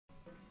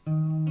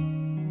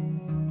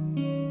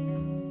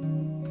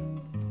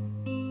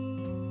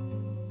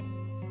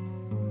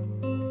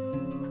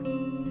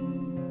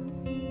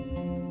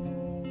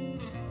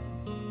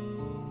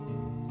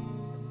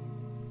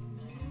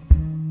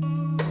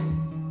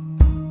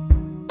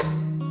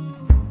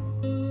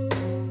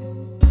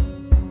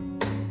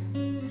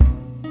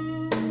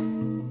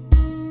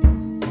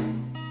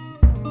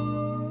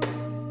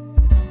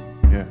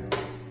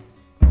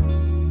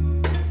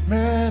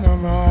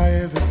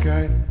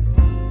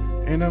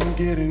And I'm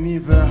getting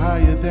even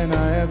higher than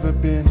I ever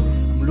been.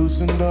 I'm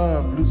loosened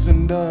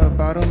up,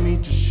 I don't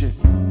need your shit.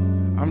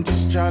 I'm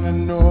just trying to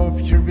know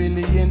if you're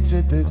really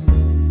into this.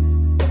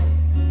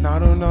 And I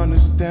don't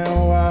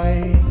understand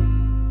why.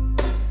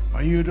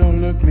 Or you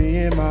don't look me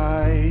in my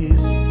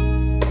eyes.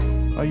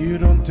 Or you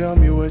don't tell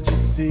me what you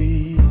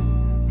see.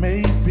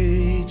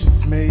 Maybe,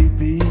 just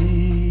maybe,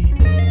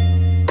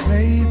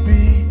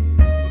 maybe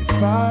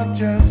if I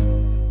just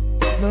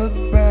look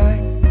back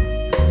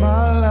at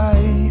my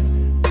life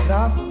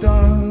that I've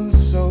done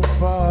so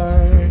far.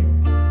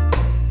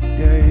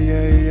 Yeah,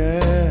 yeah,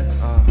 yeah.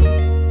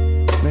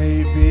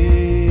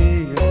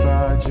 Maybe if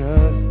I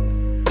just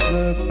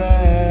look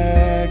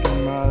back at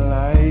my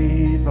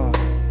life,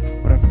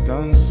 what I've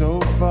done so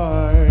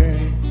far,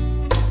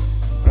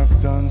 what I've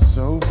done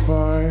so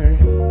far.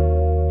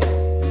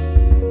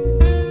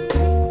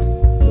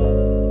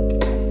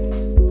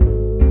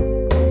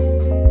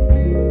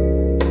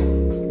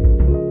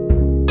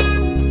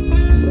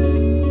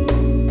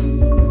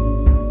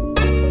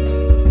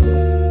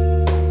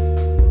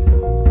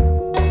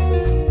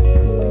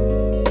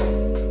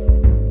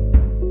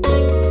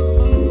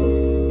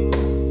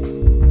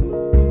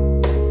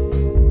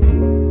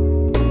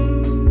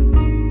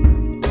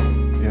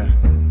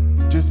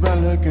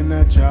 Looking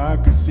at you, I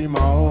can see my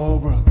whole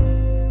world.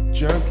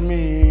 Just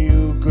me and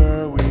you,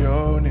 girl, we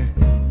own it.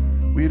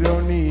 We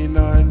don't need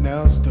nothing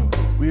else, though.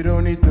 We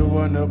don't need to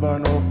wonder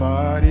about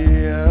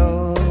nobody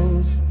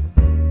else.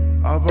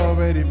 I've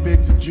already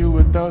pictured you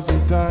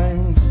 1,000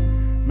 times.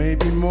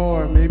 Maybe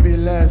more, maybe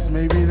less,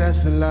 maybe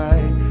that's a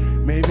lie.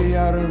 Maybe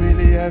I don't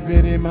really have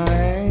it in my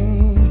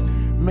hands.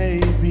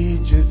 Maybe,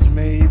 just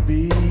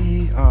maybe,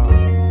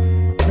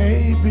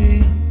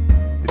 maybe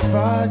if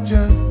I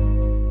just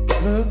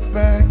look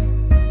back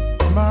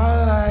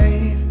my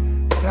life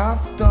that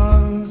I've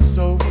done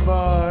so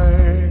far.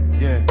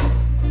 Yeah,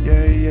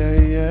 yeah, yeah,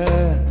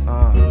 yeah.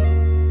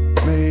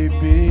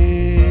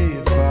 Maybe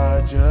if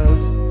I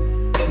just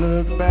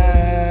look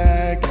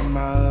back at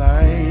my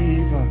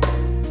life,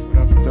 what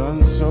I've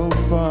done so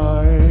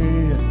far.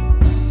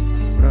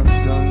 What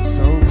I've done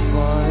so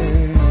far.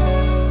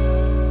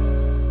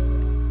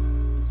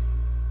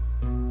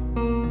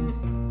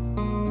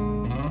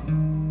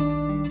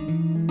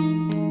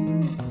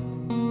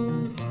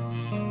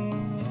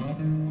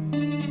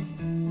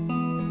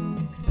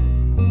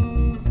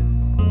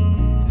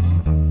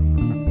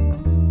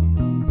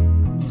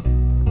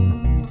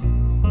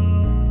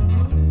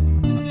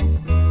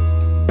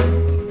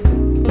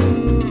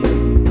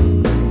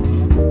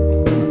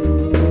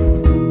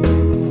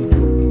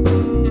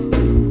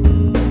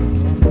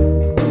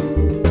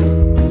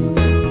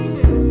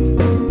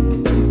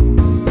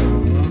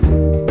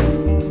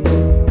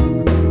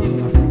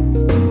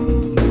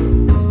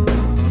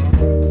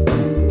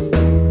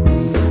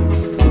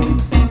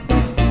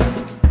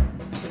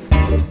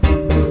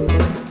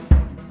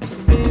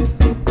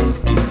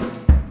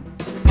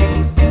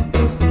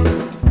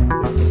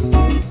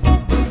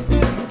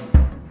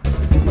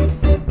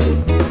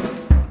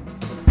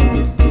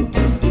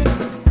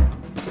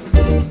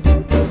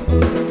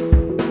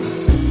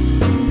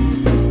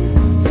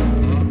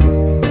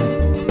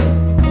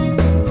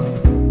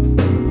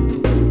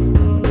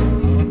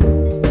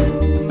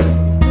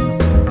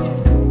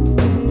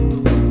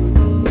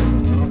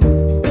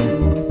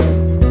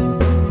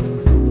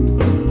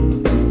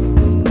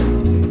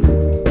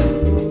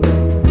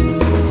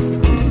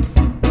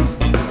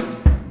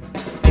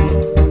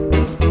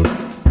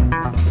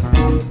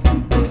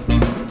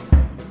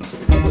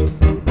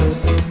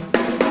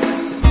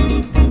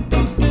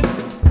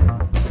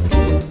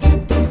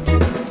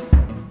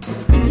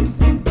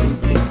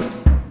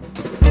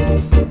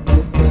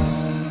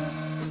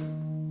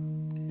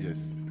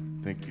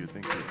 Thank you.